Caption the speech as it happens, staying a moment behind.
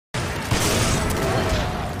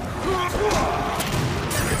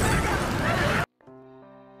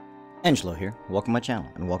Angelo here, welcome to my channel,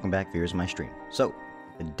 and welcome back viewers of my stream. So,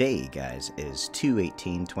 today guys is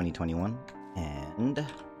 2/18/2021, and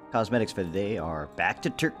cosmetics for today are back to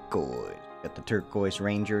Turquoise. Got the Turquoise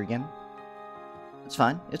Ranger again. It's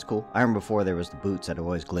fine, it's cool. I remember before there was the boots that would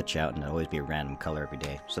always glitch out and it'd always be a random color every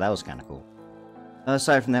day, so that was kind of cool.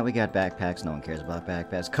 Aside from that, we got backpacks. No one cares about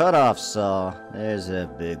backpacks. Cutoff saw. There's a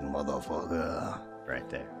big motherfucker right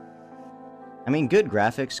there. I mean, good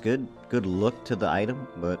graphics, good look to the item,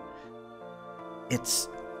 but its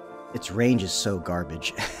range is so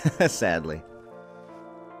garbage, sadly.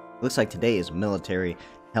 Looks like today is military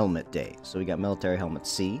helmet day. So we got military helmet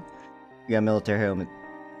C. We got military helmet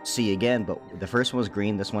C again, but the first one was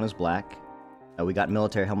green, this one is black. We got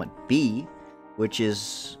military helmet B, which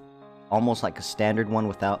is almost like a standard one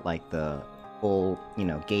without like the full,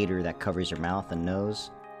 gaiter that covers your mouth and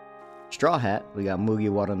nose. Straw hat, we got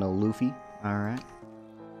Mugiwara no Luffy. Alright.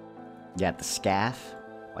 Got the scaff,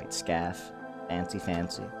 white scaff.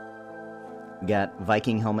 Fancy. We got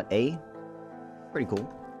Viking helmet A. Pretty cool.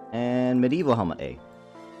 And medieval helmet A.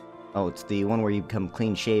 Oh, it's the one where you become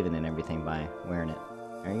clean shaven and everything by wearing it.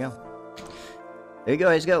 There you go. There you go,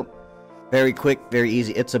 guys, go. Very quick, very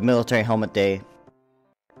easy. It's a military helmet day.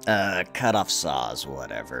 Cut off saws,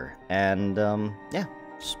 whatever. And, yeah.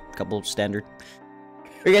 Just a couple of standard.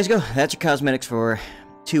 There you guys go. That's your cosmetics for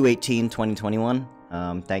 2/18/2021.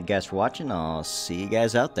 Thank you guys for watching. I'll see you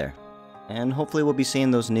guys out there. And hopefully we'll be seeing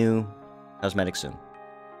those new cosmetics soon.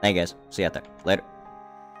 Thank you guys. See you out there. Later.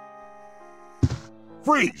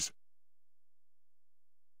 Freeze!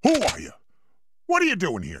 Who are you? What are you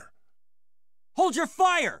doing here? Hold your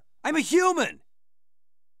fire! I'm a human!